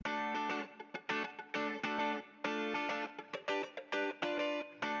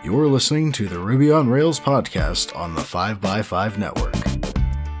You're listening to the Ruby on Rails podcast on the 5x5 network.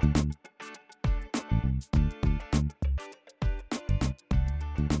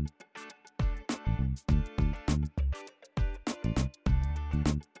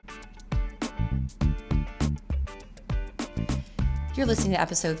 You're listening to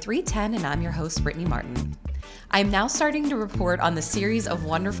episode 310, and I'm your host, Brittany Martin. I'm now starting to report on the series of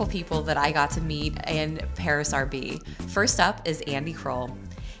wonderful people that I got to meet in Paris RB. First up is Andy Croll.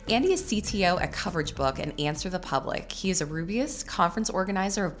 Andy is CTO at Coverage Book and Answer the Public. He is a Rubyist, conference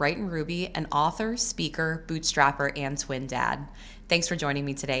organizer of Brighton Ruby, an author, speaker, bootstrapper, and twin dad. Thanks for joining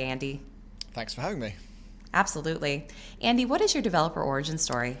me today, Andy. Thanks for having me. Absolutely. Andy, what is your developer origin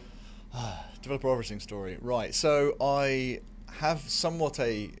story? Developer origin story. Right. So I have somewhat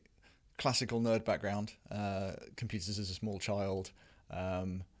a classical nerd background, computers as a small child,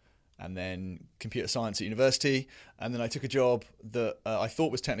 and then computer science at university. And then I took a job that I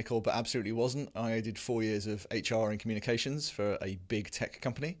thought was technical, but absolutely wasn't. I did 4 years of HR and communications for a big tech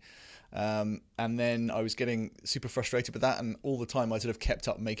company. And then I was getting super frustrated with that. And all the time I sort of kept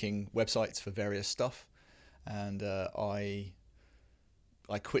up making websites for various stuff. And I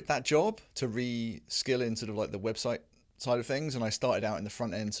quit that job to re-skill in sort of like the website side of things, and I started out in the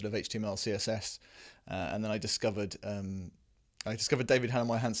front end sort of HTML, CSS, and then I discovered David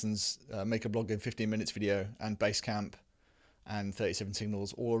Hannemeyer Hansen's Make a Blog in 15 Minutes video and Basecamp and 37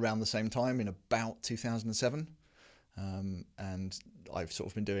 Signals all around the same time in about 2007, and I've sort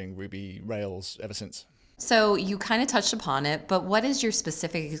of been doing Ruby Rails ever since. So you kind of touched upon it, but what is your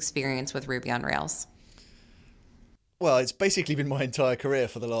specific experience with Ruby on Rails? Well, it's basically been my entire career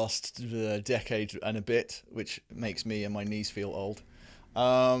for the last decade and a bit, which makes me and my knees feel old.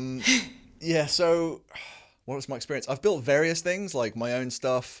 So what was my experience? I've built various things, like my own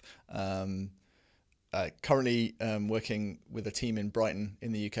stuff. Currently working with a team in Brighton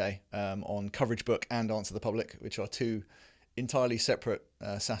in the UK on Coverage Book and Answer the Public, which are two entirely separate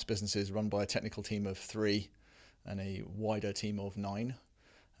SaaS businesses run by a technical team of 3 and a wider team of 9.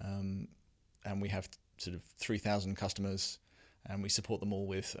 And we have sort of 3,000 customers, and we support them all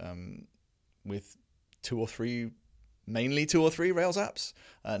with mainly two or three Rails apps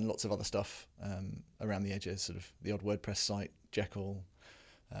and lots of other stuff around the edges, sort of the odd WordPress site, Jekyll.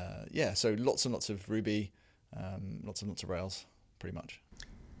 So lots and lots of Ruby, lots and lots of Rails, pretty much.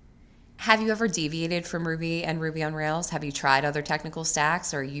 Have you ever deviated from Ruby and Ruby on Rails? Have you tried other technical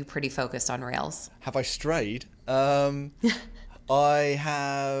stacks, or are you pretty focused on Rails? Have I strayed?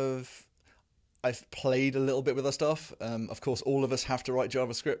 I've played a little bit with our stuff. Of course, all of us have to write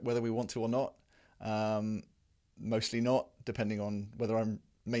JavaScript, whether we want to or not. Mostly not, depending on whether I'm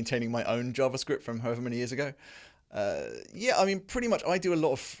maintaining my own JavaScript from however many years ago. Pretty much I do a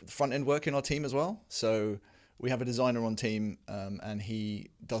lot of front-end work in our team as well. So we have a designer on team, and he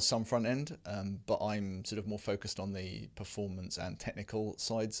does some front-end, but I'm sort of more focused on the performance and technical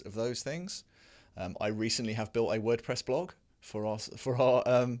sides of those things. I recently have built a WordPress blog for our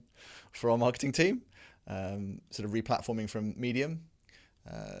marketing team, sort of replatforming from Medium,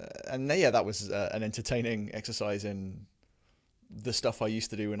 that was an entertaining exercise in the stuff I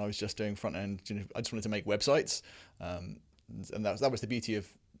used to do when I was just doing front end. I just wanted to make websites, and that was the beauty of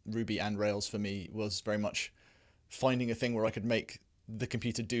Ruby and Rails for me, was very much finding a thing where I could make the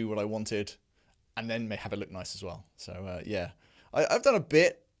computer do what I wanted, and then have it look nice as well. So I've done a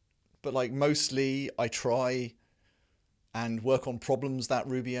bit, but like mostly I try and work on problems that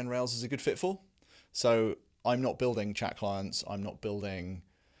Ruby and Rails is a good fit for. So I'm not building chat clients. I'm not building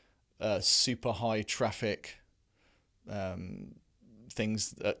super high traffic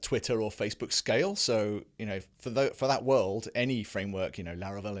things at Twitter or Facebook scale. So, for that world, any framework,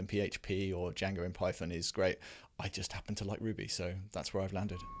 Laravel in PHP or Django in Python is great. I just happen to like Ruby, so that's where I've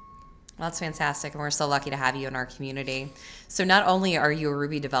landed. Well, that's fantastic, and we're so lucky to have you in our community. So not only are you a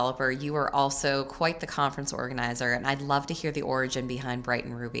Ruby developer, you are also quite the conference organizer, and I'd love to hear the origin behind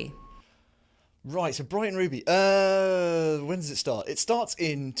Brighton Ruby. Right, so Brighton Ruby, when does it start? It starts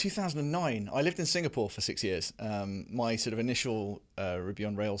in 2009. I lived in Singapore for 6 years. My sort of initial Ruby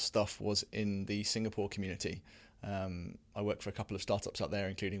on Rails stuff was in the Singapore community. I worked for a couple of startups out there,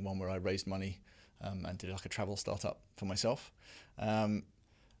 including one where I raised money and did like a travel startup for myself. And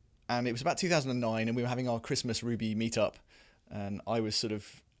it was about 2009, and we were having our Christmas Ruby meetup. And I was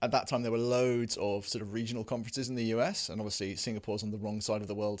at that time, there were loads of sort of regional conferences in the US. And obviously, Singapore's on the wrong side of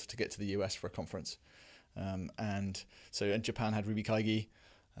the world to get to the US for a conference. And Japan had Ruby Kaigi.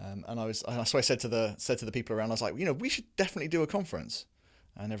 So I said to the people around, I was like, we should definitely do a conference.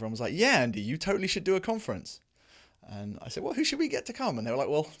 And everyone was like, yeah, Andy, you totally should do a conference. And I said, well, who should we get to come? And they were like,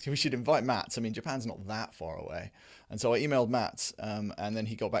 well, we should invite Matt. I mean, Japan's not that far away. And so I emailed Matt, and then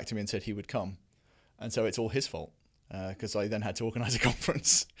he got back to me and said he would come. And so it's all his fault, because I then had to organise a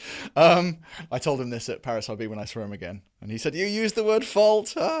conference. I told him this at Paris RB when I saw him again. And he said, you used the word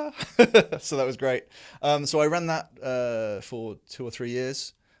fault. Ah. So that was great. So I ran that for 2 or 3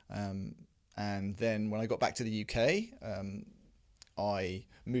 years. And then when I got back to the UK, I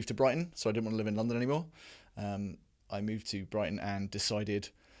moved to Brighton. So I didn't want to live in London anymore. I moved to Brighton and decided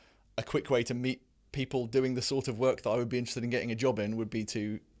a quick way to meet people doing the sort of work that I would be interested in getting a job in would be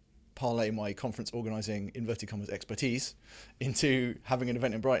to parlay my conference organising, inverted commas, expertise into having an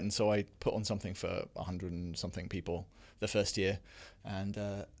event in Brighton. So I put on something for 100 and something people the first year, and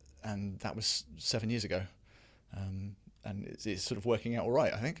that was 7 years ago. And it's sort of working out all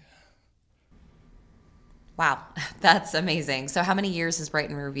right, I think. Wow, that's amazing. So how many years has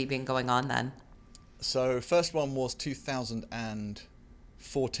Brighton Ruby been going on then? So first one was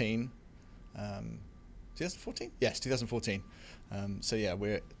 2014. 2014? Yes, 2014. So yeah,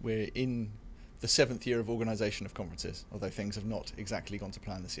 we're in the 7th year of organisation of conferences, although things have not exactly gone to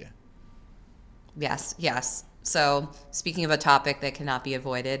plan this year. Yes. So speaking of a topic that cannot be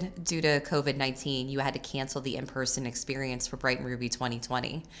avoided, due to COVID-19, you had to cancel the in-person experience for Brighton Ruby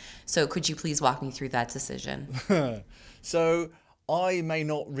 2020. So could you please walk me through that decision? So I may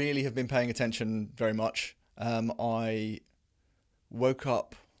not really have been paying attention very much. I woke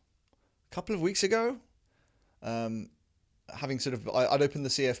up a couple of weeks ago, having sort of, I'd opened the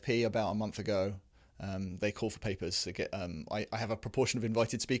CFP about a month ago. They call for papers to get. I have a proportion of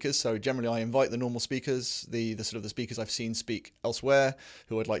invited speakers, so generally I invite the normal speakers, the sort of the speakers I've seen speak elsewhere,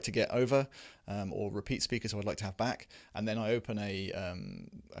 who I'd like to get over, or repeat speakers who I'd like to have back, and then I open a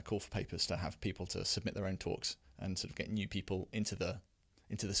call for papers to have people to submit their own talks and sort of get new people into the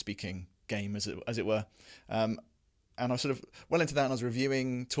speaking game, as it were. And I sort of well into that, and I was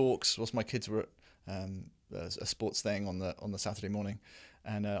reviewing talks whilst my kids were at a sports thing on the Saturday morning.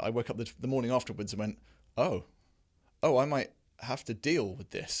 And I woke up the morning afterwards and went, oh, I might have to deal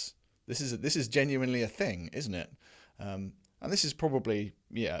with this. This is genuinely a thing, isn't it? And this is probably,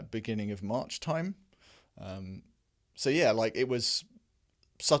 beginning of March time. So yeah, like it was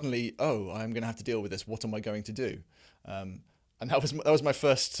suddenly, I'm going to have to deal with this. What am I going to do? And that was my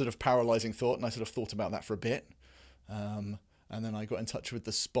first sort of paralyzing thought. And I sort of thought about that for a bit. And then I got in touch with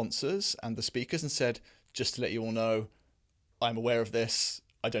the sponsors and the speakers and said, just to let you all know, I'm aware of this.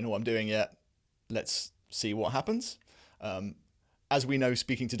 I don't know what I'm doing yet. Let's see what happens. As we know,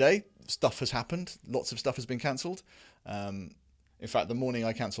 speaking today, stuff has happened. Lots of stuff has been cancelled. In fact, the morning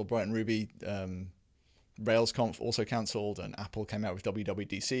I cancelled Brighton Ruby, RailsConf also cancelled, and Apple came out with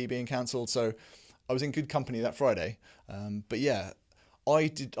WWDC being cancelled. So I was in good company that Friday. But yeah,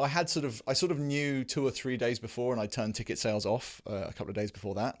 I sort of knew 2 or 3 days before, and I turned ticket sales off a couple of days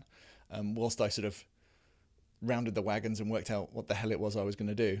before that. Whilst I sort of rounded the wagons and worked out what the hell it was I was going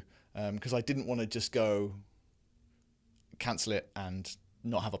to do, because I didn't want to just go cancel it and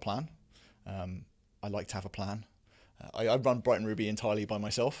not have a plan. I like to have a plan. I run Brighton Ruby entirely by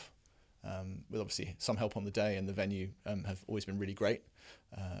myself, with obviously some help on the day, and the venue have always been really great.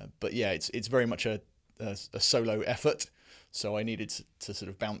 But yeah, it's very much a solo effort. So I needed to sort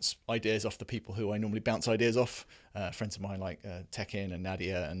of bounce ideas off the people who I normally bounce ideas off, friends of mine like Tekin and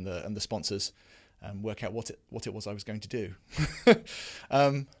Nadia and the sponsors. Work out what it was I was going to do.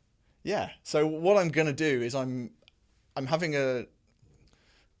 So what I'm going to do is I'm having a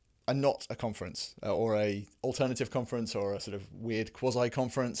conference, or a alternative conference, or a sort of weird quasi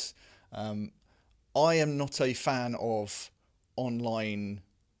conference. I am not a fan of online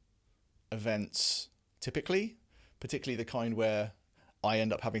events typically, particularly the kind where I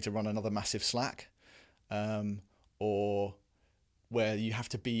end up having to run another massive Slack, or where you have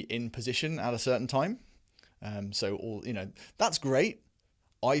to be in position at a certain time. That's great.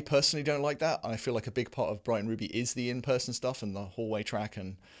 I personally don't like that. I feel like a big part of Brighton Ruby is the in-person stuff and the hallway track,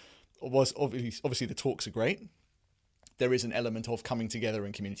 and was obviously the talks are great. There is an element of coming together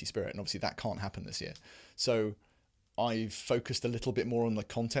in community spirit, and obviously that can't happen this year. So I've focused a little bit more on the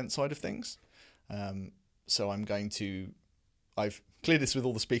content side of things. So I've cleared this with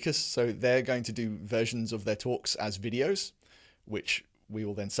all the speakers. So they're going to do versions of their talks as videos, which we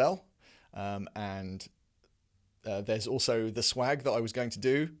will then sell. And there's also the swag that I was going to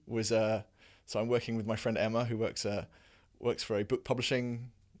do was, so I'm working with my friend Emma, who works for a book publishing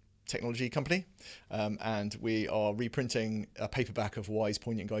technology company. And we are reprinting a paperback of Wise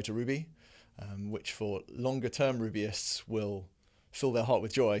Poignant Guide to Ruby, which for longer term Rubyists will fill their heart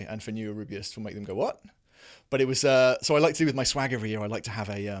with joy, and for newer Rubyists will make them go, what? But it was, so I like to do with my swag every year, I like to have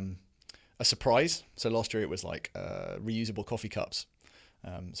a a surprise. So last year it was like reusable coffee cups.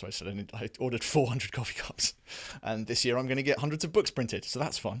 So I said I ordered 400 coffee cups, and this year I'm going to get hundreds of books printed. So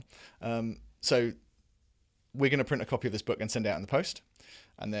that's fun. So we're going to print a copy of this book and send it out in the post.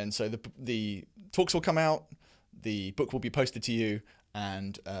 And then so the talks will come out, the book will be posted to you,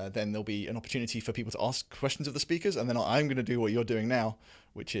 and then there'll be an opportunity for people to ask questions of the speakers. And then I'm going to do what you're doing now,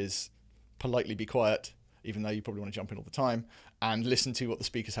 which is politely be quiet, even though you probably want to jump in all the time, and listen to what the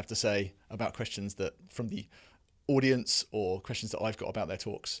speakers have to say about questions that from the audience or questions that I've got about their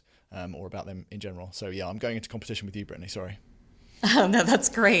talks or about them in general. So yeah, I'm going into competition with you, Brittany. Sorry. Oh, no, that's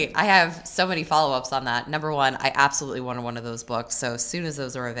great. I have so many follow-ups on that. Number one, I absolutely wanted one of those books. So as soon as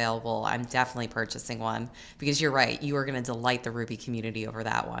those are available, I'm definitely purchasing one, because you're right. You are going to delight the Ruby community over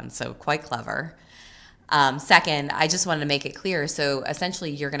that one. So quite clever. Second, I just wanted to make it clear. So essentially,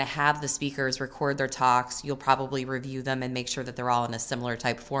 you're going to have the speakers record their talks. You'll probably review them and make sure that they're all in a similar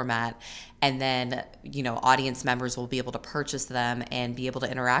type format. And then, audience members will be able to purchase them and be able to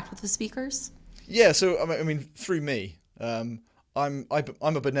interact with the speakers. Yeah. So, I mean, through me, I'm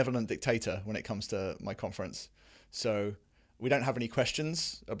a benevolent dictator when it comes to my conference. So we don't have any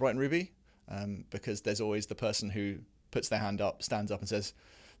questions at Brighton Ruby because there's always the person who puts their hand up, stands up and says,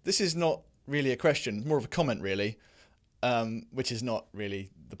 this is not really a question, more of a comment really, which is not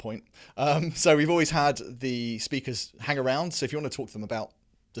really the point. So we've always had the speakers hang around. So if you want to talk to them about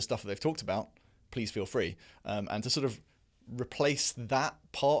the stuff that they've talked about, please feel free. And to sort of replace that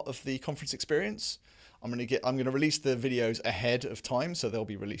part of the conference experience, I'm going to release the videos ahead of time, so they'll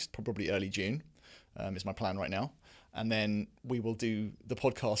be released probably early June, is my plan right now. And then we will do the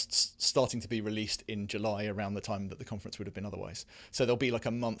podcasts starting to be released in July, around the time that the conference would have been otherwise. So there'll be like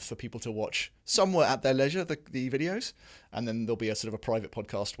a month for people to watch somewhat at their leisure, the videos. And then there'll be a sort of a private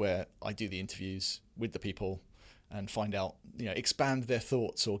podcast where I do the interviews with the people and find out, expand their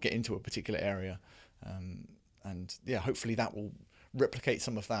thoughts or get into a particular area. And yeah, hopefully that will replicate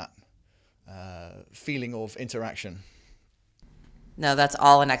some of that feeling of interaction. No, that's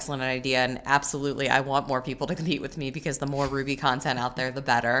all an excellent idea. And absolutely, I want more people to compete with me, because the more Ruby content out there, the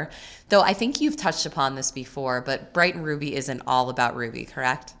better. Though I think you've touched upon this before, but Brighton Ruby isn't all about Ruby,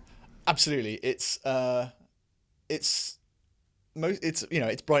 correct? Absolutely. It's Brighton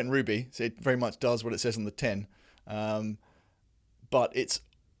Ruby, so it very much does what it says on the tin. But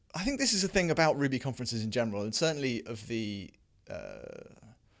I think this is a thing about Ruby conferences in general, and certainly of the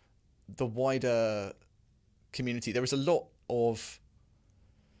wider community. There is a lot of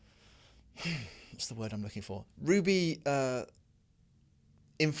what's the word I'm looking for? Ruby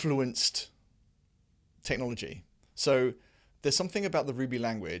influenced technology. So there's something about the Ruby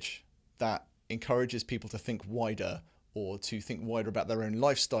language that encourages people to think wider, or to think wider about their own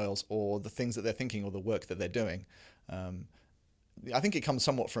lifestyles or the things that they're thinking or the work that they're doing. I think it comes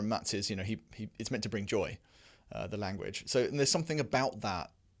somewhat from Matt's, it's meant to bring joy, the language. So and there's something about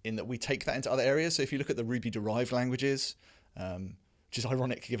that, in that we take that into other areas. So if you look at the Ruby-derived languages, which is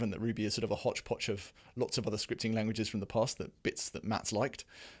ironic given that Ruby is sort of a hodgepodge of lots of other scripting languages from the past, bits that Matt's liked.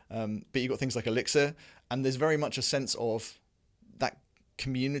 But you've got things like Elixir, and there's very much a sense of that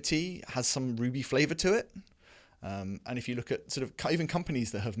community has some Ruby flavor to it. And if you look at sort of even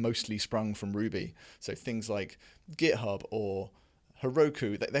companies that have mostly sprung from Ruby, so things like GitHub or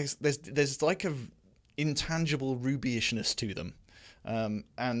Heroku, there's like a intangible Ruby-ishness to them.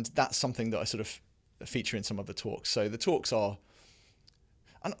 And that's something that I sort of feature in some of the talks. So the talks are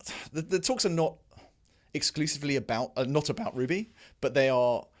not exclusively not about Ruby, but they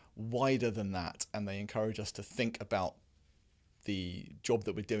are wider than that, and they encourage us to think about the job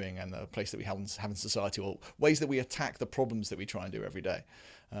that we're doing and the place that we have in society, or ways that we attack the problems that we try and do every day.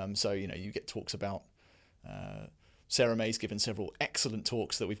 So you get talks about Sarah May's given several excellent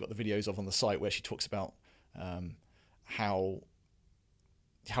talks that we've got the videos of on the site, where she talks about how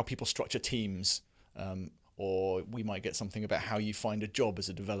people structure teams, or we might get something about how you find a job as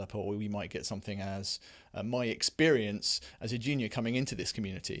a developer, or we might get something as my experience as a junior coming into this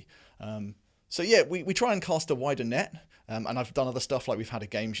community. So yeah, we try and cast a wider net, and I've done other stuff, like we've had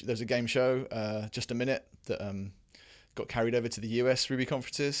there's a game show, Just a Minute, that got carried over to the US Ruby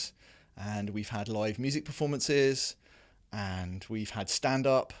conferences, and we've had live music performances, and we've had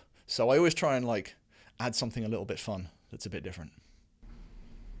stand-up. So I always try and add something a little bit fun that's a bit different.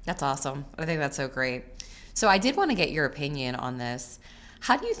 That's awesome. I think that's so great. So I did want to get your opinion on this.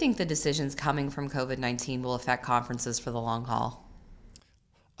 How do you think the decisions coming from COVID-19 will affect conferences for the long haul?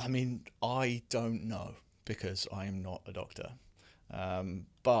 I mean, I don't know, because I am not a doctor.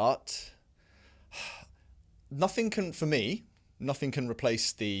 But nothing can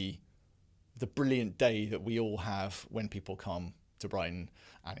replace the brilliant day that we all have when people come to Brighton,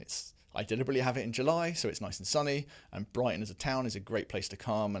 and I deliberately have it in July, so it's nice and sunny, and Brighton as a town is a great place to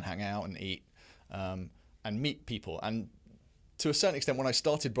come and hang out and eat and meet people. And to a certain extent, when I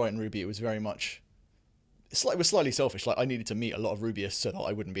started Brighton Ruby, it was very much, it was slightly selfish. Like, I needed to meet a lot of Rubyists so that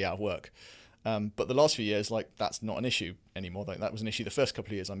I wouldn't be out of work. But the last few years, like, that's not an issue anymore. Like, that was an issue the first couple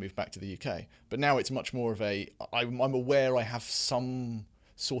of years I moved back to the UK. But now it's much more of I'm aware I have some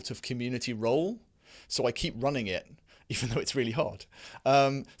sort of community role, so I keep running it, even though it's really hard.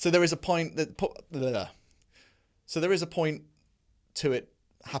 So there is a point to it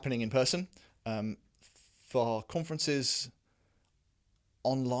happening in person. For conferences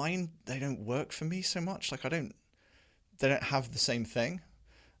online, they don't work for me so much. Like, they don't have the same thing.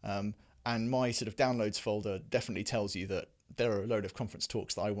 And my sort of downloads folder definitely tells you that there are a load of conference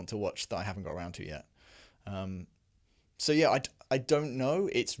talks that I want to watch that I haven't got around to yet. So yeah, I don't know.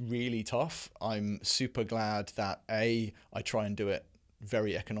 It's really tough. I'm super glad that I try and do it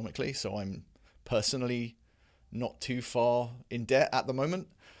very economically. So I'm personally not too far in debt at the moment.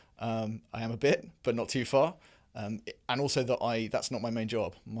 I am a bit, but not too far. And also that that's not my main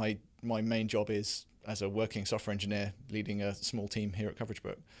job. My main job is as a working software engineer leading a small team here at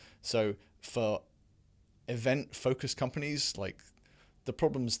CoverageBook. So for event-focused companies, like, the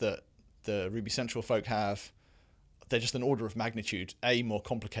problems that the Ruby Central folk have, they're just an order of magnitude, A, more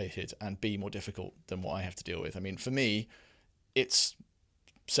complicated, and B, more difficult than what I have to deal with. I mean, for me, it's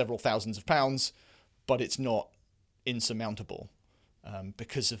several thousands of pounds, but it's not insurmountable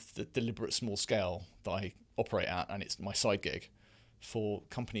because of the deliberate small scale that I operate at, and it's my side gig. For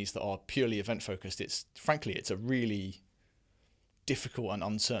companies that are purely event-focused, it's a really difficult and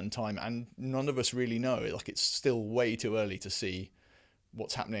uncertain time, and none of us really know. Like, it's still way too early to see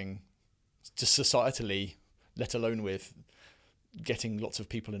what's happening just societally, let alone with getting lots of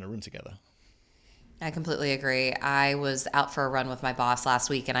people in a room together. I completely agree. I was out for a run with my boss last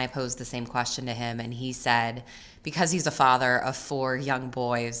week, and I posed the same question to him, and he said, because he's a father of 4 young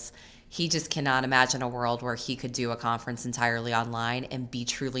boys, he just cannot imagine a world where he could do a conference entirely online and be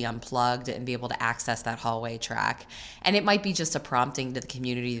truly unplugged and be able to access that hallway track. And it might be just a prompting to the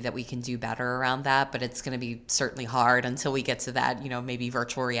community that we can do better around that, but it's going to be certainly hard until we get to that, maybe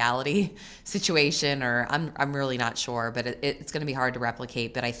virtual reality situation, or I'm really not sure, but it's going to be hard to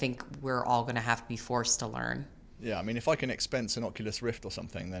replicate, but I think we're all going to have to be forced to learn. Yeah, I mean, if I can expense an Oculus Rift or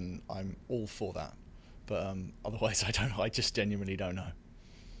something, then I'm all for that. But otherwise, I just genuinely don't know.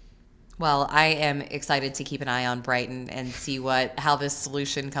 Well, I am excited to keep an eye on Brighton and see how this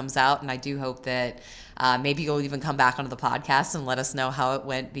solution comes out. And I do hope that maybe you'll even come back onto the podcast and let us know how it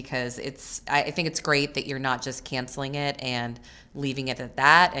went, because I think it's great that you're not just canceling it and leaving it at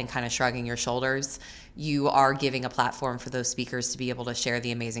that and kind of shrugging your shoulders. You are giving a platform for those speakers to be able to share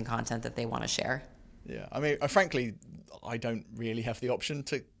the amazing content that they want to share. Yeah, I mean, frankly, I don't really have the option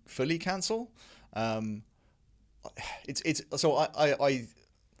to fully cancel.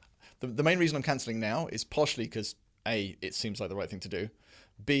 The main reason I'm cancelling now is partially because A, it seems like the right thing to do.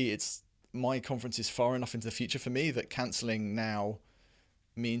 B, my conference is far enough into the future for me that cancelling now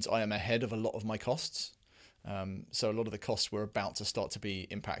means I am ahead of a lot of my costs. So a lot of the costs were about to start to be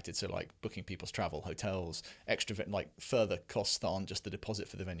impacted. So, like, booking people's travel, hotels, extra further costs that aren't just the deposit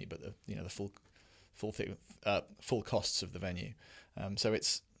for the venue, but the full costs of the venue. So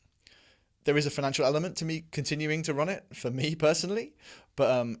there is a financial element to me continuing to run it for me personally,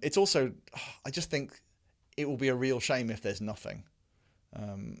 but it's also, I just think it will be a real shame if there's nothing.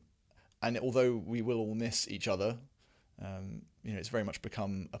 And although we will all miss each other, it's very much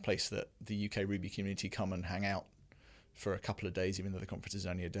become a place that the UK Ruby community come and hang out for a couple of days, even though the conference is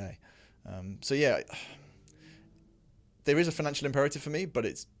only a day. So yeah, there is a financial imperative for me, but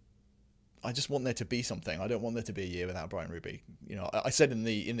I just want there to be something. I don't want there to be a year without Brighton Ruby. I said in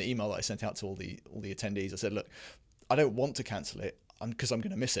the email that I sent out to all the attendees, I said, look, I don't want to cancel it because I'm going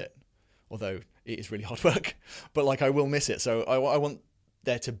to miss it, although it is really hard work. But I will miss it. So I want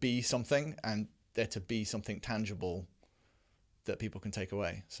there to be something, and there to be something tangible that people can take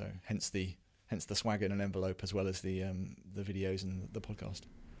away. So hence the swag in an envelope, as well as the videos and the podcast.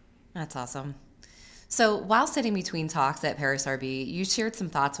 That's awesome. So while sitting between talks at Paris RB, you shared some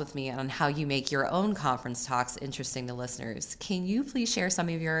thoughts with me on how you make your own conference talks interesting to listeners. Can you please share some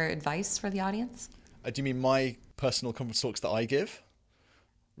of your advice for the audience? Do you mean my personal conference talks that I give?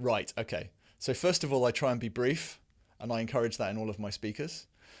 Right, okay. So first of all, I try and be brief, and I encourage that in all of my speakers.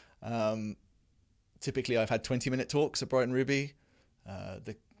 Typically, I've had 20-minute talks at Brighton Ruby.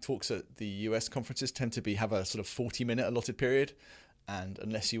 The talks at the US conferences tend to have a sort of 40-minute allotted period, and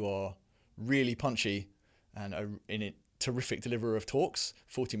unless you are really punchy and are in it terrific deliverer of talks,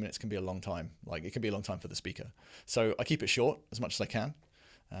 40 minutes can be a long time. Like, it can be a long time for the speaker. So I keep it short as much as I can.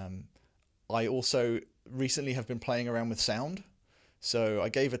 I also recently have been playing around with sound. So I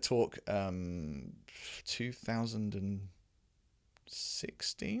gave a talk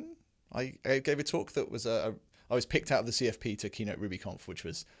 2016. I gave a talk that was I was picked out of the CFP to keynote RubyConf, which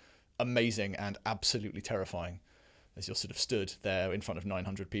was amazing and absolutely terrifying, as you're sort of stood there in front of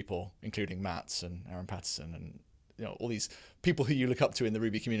 900 people, including Mats and Aaron Patterson and all these people who you look up to in the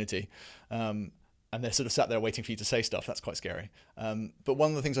Ruby community. And they're sort of sat there waiting for you to say stuff. That's quite scary. But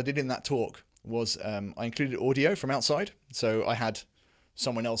one of the things I did in that talk was I included audio from outside. So I had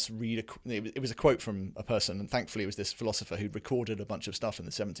someone else read it was a quote from a person, and thankfully it was this philosopher who'd recorded a bunch of stuff in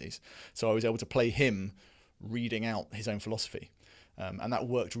the 70s. So I was able to play him reading out his own philosophy. And that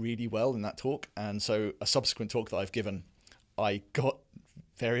worked really well in that talk. And so a subsequent talk that I've given, I got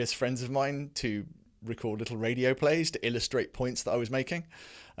various friends of mine to record little radio plays to illustrate points that I was making.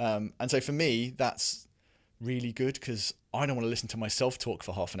 And so for me, that's really good, because I don't want to listen to myself talk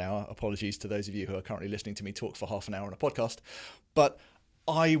for half an hour. Apologies to those of you who are currently listening to me talk for half an hour on a podcast. But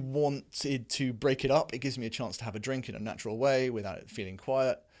I wanted to break it up. It gives me a chance to have a drink in a natural way without it feeling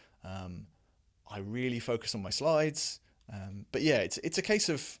quiet. I really focus on my slides. But yeah, it's a case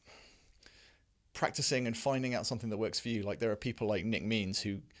of practicing and finding out something that works for you. Like, there are people like Nick Means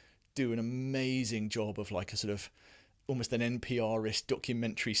who do an amazing job of like a sort of almost an NPR-ish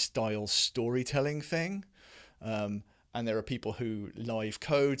documentary style storytelling thing. And there are people who live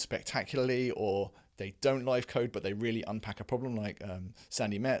code spectacularly, or they don't live code, but they really unpack a problem, like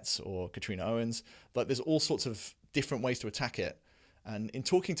Sandy Metz or Katrina Owens. Like, there's all sorts of different ways to attack it. And in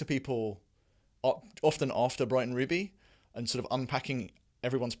talking to people often after Brighton Ruby and sort of unpacking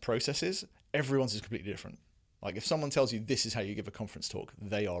everyone's processes, everyone's is completely different. Like, if someone tells you this is how you give a conference talk,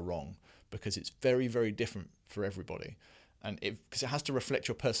 they are wrong, because it's very, very different for everybody. And because it has to reflect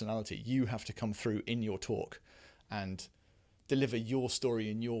your personality, you have to come through in your talk and deliver your story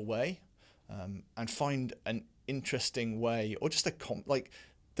in your way, and find an interesting way, or just like,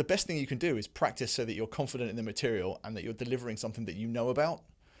 the best thing you can do is practice so that you're confident in the material and that you're delivering something that you know about.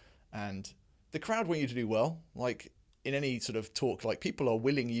 And the crowd want you to do well. Like, in any sort of talk, like, people are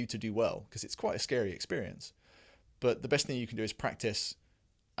willing you to do well, because it's quite a scary experience. But the best thing you can do is practice,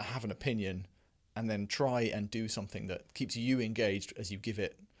 have an opinion, and then try and do something that keeps you engaged as you give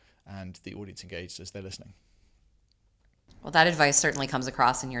it, and the audience engaged as they're listening. Well, that advice certainly comes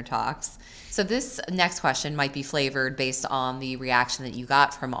across in your talks. So this next question might be flavored based on the reaction that you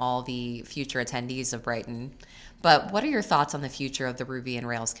got from all the future attendees of Brighton. But what are your thoughts on the future of the Ruby and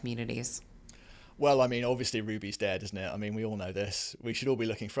Rails communities? Well, I mean, obviously Ruby's dead, isn't it? I mean, we all know this. We should all be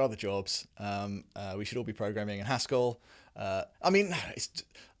looking for other jobs. We should all be programming in Haskell. I mean,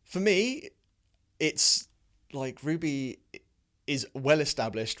 for me, it's like Ruby is well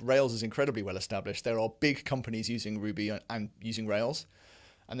established. Rails is incredibly well established. There are big companies using Ruby and using Rails.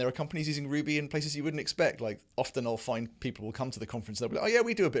 And there are companies using Ruby in places you wouldn't expect. Like, often I'll find people will come to the conference, they'll be like, oh yeah,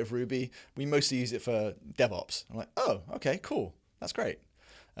 we do a bit of Ruby. We mostly use it for DevOps. I'm like, oh, okay, cool. That's great.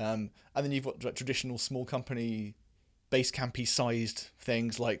 And then you've got traditional small company, Basecampy sized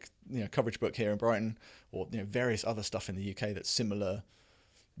things like, Coverage Book here in Brighton, or various other stuff in the UK that's similar,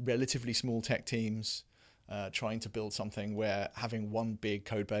 relatively small tech teams trying to build something where having one big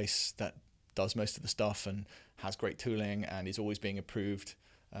code base that does most of the stuff and has great tooling and is always being improved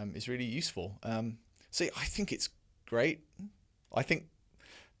is really useful. So I think it's great. I think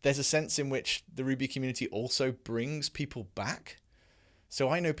there's a sense in which the Ruby community also brings people back. So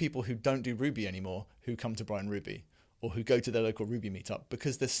I know people who don't do Ruby anymore who come to Brighton Ruby, or who go to their local Ruby meetup,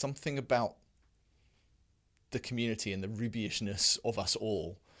 because there's something about the community and the Ruby-ishness of us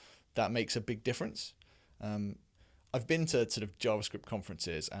all that makes a big difference. I've been to sort of JavaScript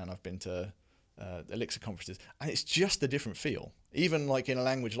conferences, and I've been to Elixir conferences, and it's just a different feel. Even like in a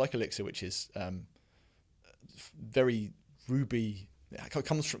language like Elixir, which is very Ruby,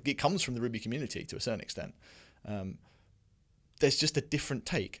 it comes from the Ruby community to a certain extent. There's just a different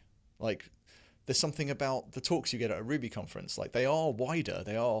take. Like, there's something about the talks you get at a Ruby conference. Like, they are wider.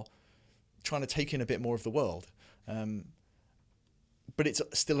 They are trying to take in a bit more of the world. But it's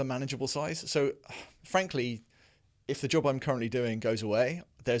still a manageable size. So, frankly, if the job I'm currently doing goes away,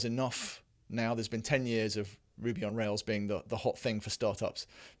 there's enough now. There's been 10 years of Ruby on Rails being the hot thing for startups.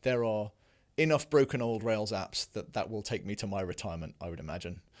 There are enough broken old Rails apps that will take me to my retirement, I would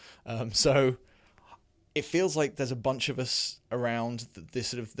imagine. So it feels like there's a bunch of us around. This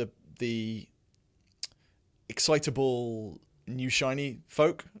sort of the excitable new shiny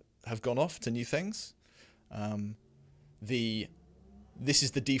folk have gone off to new things. The this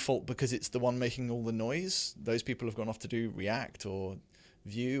is the default because it's the one making all the noise. Those people have gone off to do React or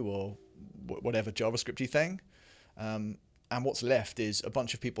Vue or whatever JavaScripty thing. And what's left is a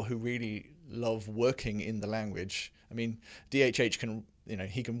bunch of people who really love working in the language. I mean, DHH can,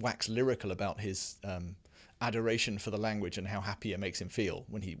 he can wax lyrical about his adoration for the language and how happy it makes him feel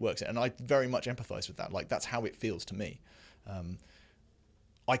when he works it. And I very much empathize with that. Like, that's how it feels to me.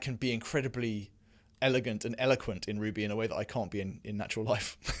 I can be incredibly elegant and eloquent in Ruby in a way that I can't be in natural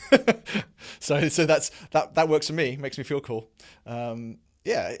life. so that works for me, makes me feel cool.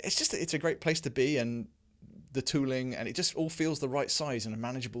 It's a great place to be, and the tooling, and it just all feels the right size and a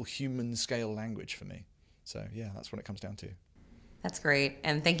manageable human scale language for me. So yeah, that's what it comes down to. That's great.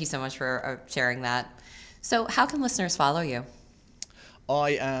 And thank you so much for sharing that. So how can listeners follow you?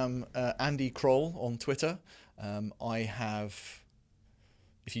 I am Andy Croll on Twitter.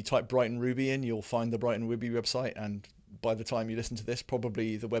 If you type Brighton Ruby in, you'll find the Brighton Ruby website, and by the time you listen to this,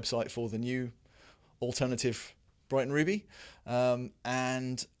 probably the website for the new alternative Brighton Ruby.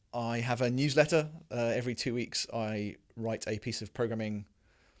 And I have a newsletter. Every 2 weeks I write a piece of programming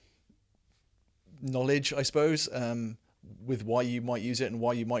knowledge, I suppose, with why you might use it and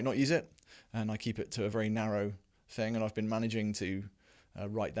why you might not use it. And I keep it to a very narrow thing, and I've been managing to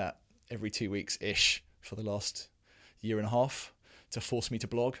write that every 2 weeks-ish for the last year and a half to force me to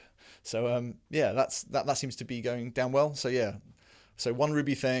blog. So that seems to be going down well. So one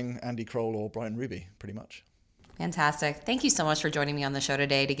Ruby thing, Andy Croll or Brighton Ruby, pretty much. Fantastic. Thank you so much for joining me on the show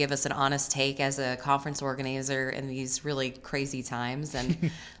today to give us an honest take as a conference organizer in these really crazy times.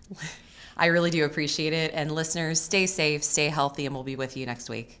 And I really do appreciate it. And listeners, stay safe, stay healthy, and we'll be with you next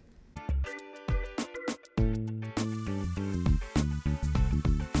week.